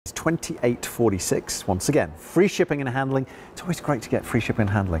28.46. Once again, free shipping and handling. It's always great to get free shipping and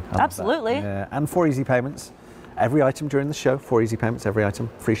handling. Absolutely. Yeah, and 4 easy payments. Every item during the show, 4 easy payments, every item,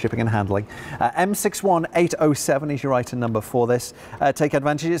 free shipping and handling. M61807 is your item number for this. Take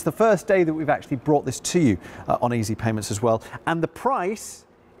advantage. It's the first day that we've actually brought this to you on easy payments as well. And the price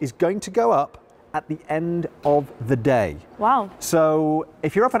is going to go up at the end of the day. Wow. So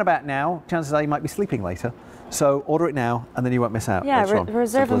if you're up and about now, chances are you might be sleeping later. So order it now and then you won't miss out. Yeah,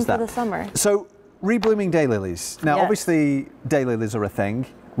 reserve them for the summer. So ReBlooming Daylilies. Now, obviously, daylilies are a thing.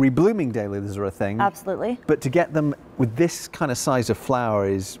 ReBlooming Daylilies are a thing. Absolutely. But to get them with this kind of size of flower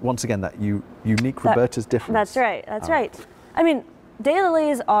is, once again, that unique Roberta's difference. That's right. That's right. I mean,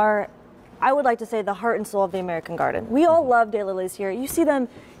 daylilies are, I would like to say, the heart and soul of the American garden. We all love daylilies here. You see them,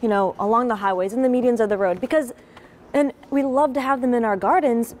 you know, along the highways, in the medians of the road, and we love to have them in our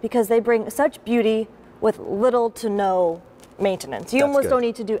gardens because they bring such beauty with little to no maintenance. You almost don't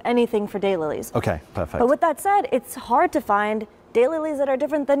need to do anything for daylilies. Okay, perfect. But with that said, it's hard to find daylilies that are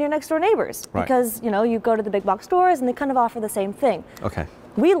different than your next door neighbors because, you know, you go to the big box stores and they kind of offer the same thing. Okay.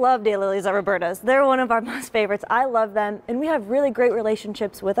 We love daylilies at Roberta's. They're one of our most favorites. I love them, and we have really great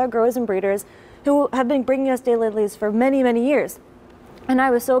relationships with our growers and breeders who have been bringing us daylilies for many, many years. And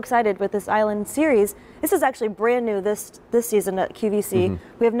I was so excited with this island series. This is actually brand new this season at QVC.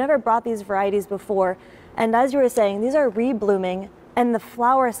 We have never brought these varieties before. And as you were saying, these are reblooming, and the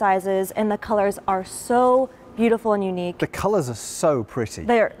flower sizes and the colors are so beautiful and unique. The colors are so pretty.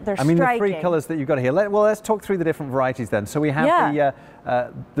 They're I mean, striking. the three colors that you've got here. Let's talk through the different varieties then. So we have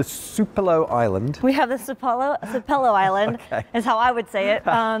the Supelo Island. We have the Supelo Island, is how I would say it.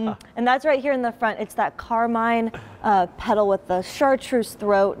 And that's right here in the front. It's that carmine petal with the chartreuse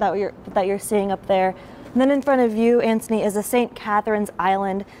throat that you're seeing up there. And then in front of you, Anthony, is the St. Catherine's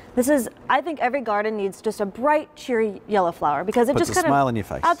Island. This is, I think every garden needs just a bright, cheery yellow flower because it puts just kind a smile on your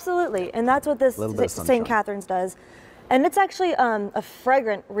face. Absolutely, and that's what this St. Catherine's does. And it's actually a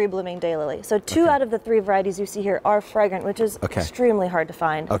fragrant reblooming daylily. So 2 out of the 3 varieties you see here are fragrant, which is extremely hard to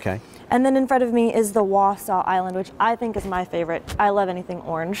find. Okay. And then in front of me is the Wausau Island, which I think is my favorite. I love anything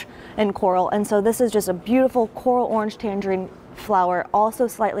orange and coral. And so this is just a beautiful coral orange tangerine flower, also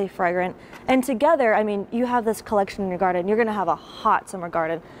slightly fragrant. And together, I mean, you have this collection in your garden, you're gonna have a hot summer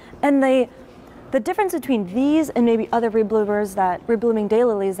garden. And the difference between these and maybe other reblooming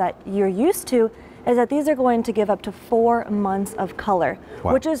daylilies that you're used to is that these are going to give up to 4 months of color,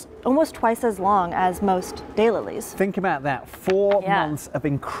 which is almost twice as long as most daylilies. Think about that, 4 months of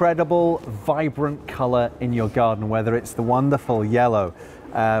incredible, vibrant color in your garden, whether it's the wonderful yellow,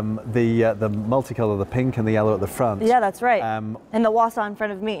 the multicolor, the pink and the yellow at the front. Yeah, that's right. And the Wausau in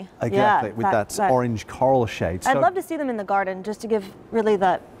front of me. Exactly, with that orange coral shade. I'd love to see them in the garden just to give really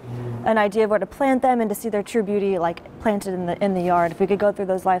an idea of where to plant them and to see their true beauty like planted in the yard. If we could go through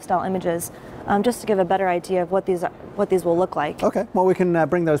those lifestyle images, just to give a better idea of what these will look like. Okay, well we can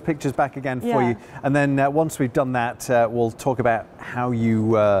bring those pictures back again for you, and then once we've done that, we'll talk about how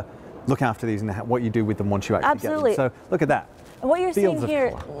you look after these and what you do with them once you actually get them. So look at that. And what you're seeing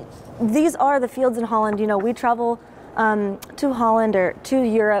here, these are the fields in Holland. You know, we travel to Holland or to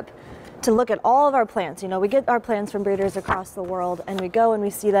Europe to look at all of our plants. You know, we get our plants from breeders across the world, and we go and we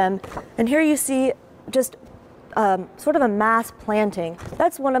see them. And here you see just sort of a mass planting.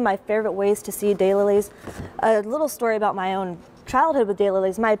 That's one of my favorite ways to see daylilies. A little story about my own childhood with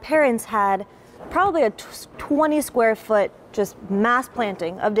daylilies. My parents had probably a 20 square foot just mass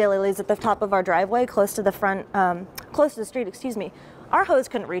planting of daylilies at the top of our driveway, close to the front, close to the street, excuse me. Our hose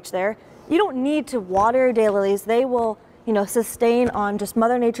couldn't reach there. You don't need to water daylilies. They will, you know, sustain on just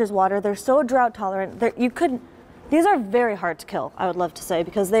Mother Nature's water. They're so drought tolerant. These are very hard to kill, I would love to say,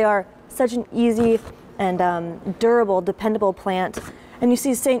 because they are such an easy and durable, dependable plant. And you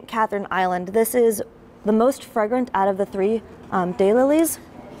see St. Catherine Island. This is the most fragrant out of the 3 daylilies.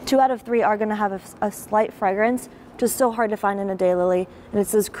 2 out of 3 are going to have a slight fragrance, which is so hard to find in a daylily. And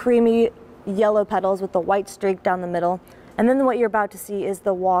it's those creamy yellow petals with the white streak down the middle. And then what you're about to see is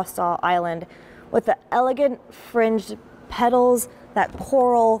the Wausau Island with the elegant fringed petals, that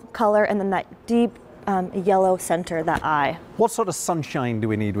coral color, and then that deep yellow center, that eye. What sort of sunshine do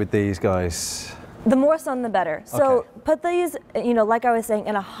we need with these guys? The more sun, the better. So put these, you know, like I was saying,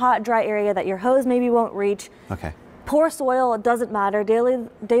 in a hot, dry area that your hose maybe won't reach. Okay. Poor soil, it doesn't matter.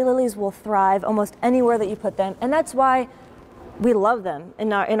 Daylilies will thrive almost anywhere that you put them. And that's why we love them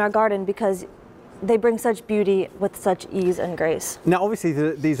in our garden, because they bring such beauty with such ease and grace. Now,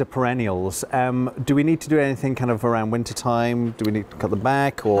 obviously, these are perennials. Do we need to do anything kind of around winter time? Do we need to cut them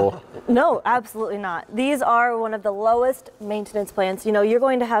back, or? No, absolutely not. These are one of the lowest maintenance plants. You know, you're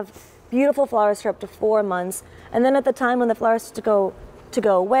going to have beautiful flowers for up to 4 months. And then at the time when the flowers start to go to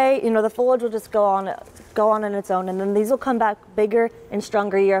go away. You know, the foliage will just go on in its own, and then these will come back bigger and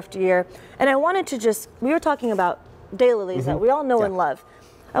stronger year after year. And I wanted to just, we were talking about daylilies that we all know and love.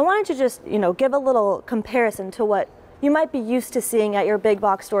 I wanted to just, you know, give a little comparison to what you might be used to seeing at your big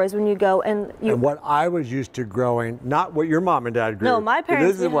box stores when you go and you. And what I was used to growing, not what your mom and dad grew. No, my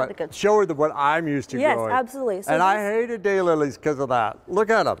parents. This is what show her what I'm used to growing. Yes, absolutely. So and I hated daylilies because of that. Look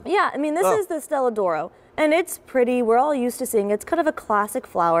at them. Yeah, I mean, this is the Stella d'Oro, and it's pretty. We're all used to seeing it. It's kind of a classic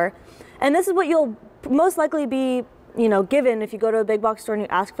flower, and this is what you'll most likely be, you know, given if you go to a big box store and you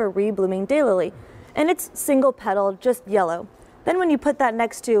ask for a ReBlooming Daylily, and it's single petaled, just yellow. Then when you put that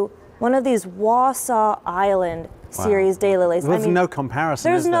next to one of these Wausau Island series daylilies, there's no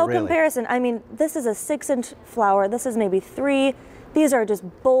comparison. There's no really? comparison. I mean, this is a 6-inch flower. This is maybe 3. These are just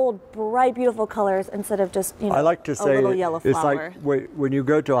bold, bright, beautiful colors instead of just, you know, I like to say a little yellow flower. It's like when you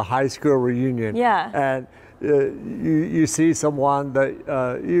go to a high school reunion. Yeah. And you see someone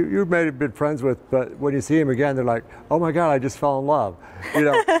that you may have been friends with, but when you see him again, they're like, oh my God, I just fell in love. You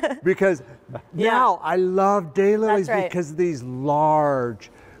know, because now I love daylilies because of these large,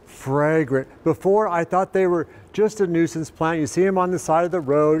 fragrant. Before I thought they were just a nuisance plant. You see them on the side of the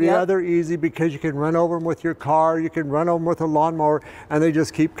road. Yeah, they're easy because you can run over them with your car, you can run over them with a lawnmower, and they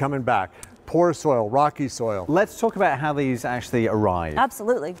just keep coming back. Poor soil, rocky soil. Let's talk about how these actually arrive.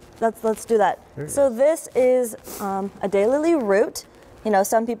 Absolutely. Let's do that. So this is a daylily root. You know,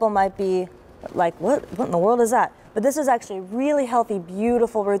 some people might be like, what in the world is that? But this is actually a really healthy,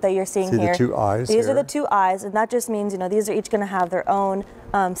 beautiful root that you're seeing here. See the 2 eyes These are the 2 eyes, and that just means, you know, these are each going to have their own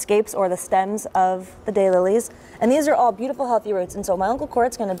scapes or the stems of the daylilies. And these are all beautiful, healthy roots. And so my Uncle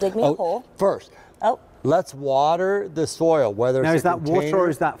Court's going to dig me a hole. First, let's water the soil. Whether now, it's is that water or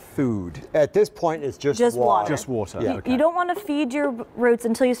is that food? At this point, it's just water. Just water. Yeah, okay. You don't want to feed your roots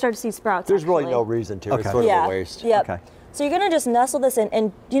until you start to see sprouts. There's really no reason to. It's sort of a waste. Yep. Okay. So you're going to just nestle this in,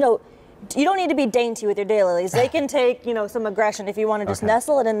 and you know, you don't need to be dainty with your daylilies. They can take, you know, some aggression if you want to just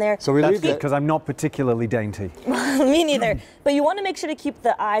nestle it in there. So we leave it because I'm not particularly dainty. Me neither. But you want to make sure to keep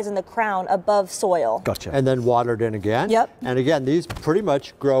the eyes and the crown above soil. Gotcha. And then water it in again. Yep. And again, these pretty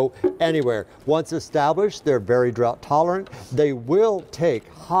much grow anywhere. Once established, they're very drought tolerant. They will take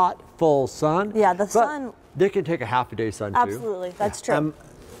hot, full sun. Yeah, the sun. They can take a half a day sun too. Absolutely, that's true.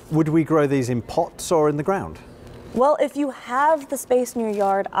 Would we grow these in pots or in the ground? Well, if you have the space in your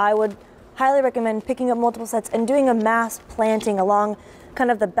yard, I would highly recommend picking up multiple sets and doing a mass planting along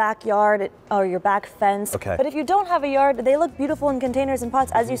kind of the backyard or your back fence. Okay. But if you don't have a yard, they look beautiful in containers and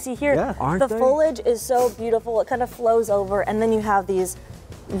pots. As you see here, the foliage is so beautiful. It kind of flows over, and then you have these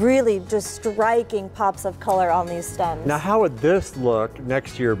really just striking pops of color on these stems. Now, how would this look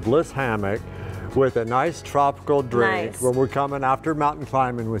next to your bliss hammock with a nice tropical drink when we're coming after mountain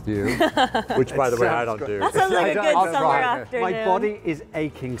climbing with you, which, by the way, I don't do. That sounds like a good summer afternoon. My body is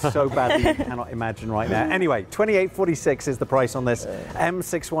aching so badly you cannot imagine right now. Anyway, $28.46 is the price on this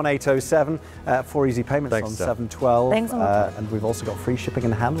M61807 for easy payments on 712. Thanks so much. And we've also got free shipping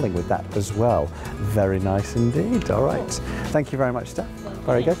and handling with that as well. Very nice indeed. All right. Thank you very much, Steph.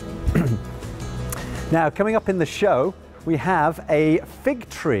 Very good. Now, coming up in the show, we have a fig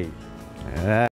tree.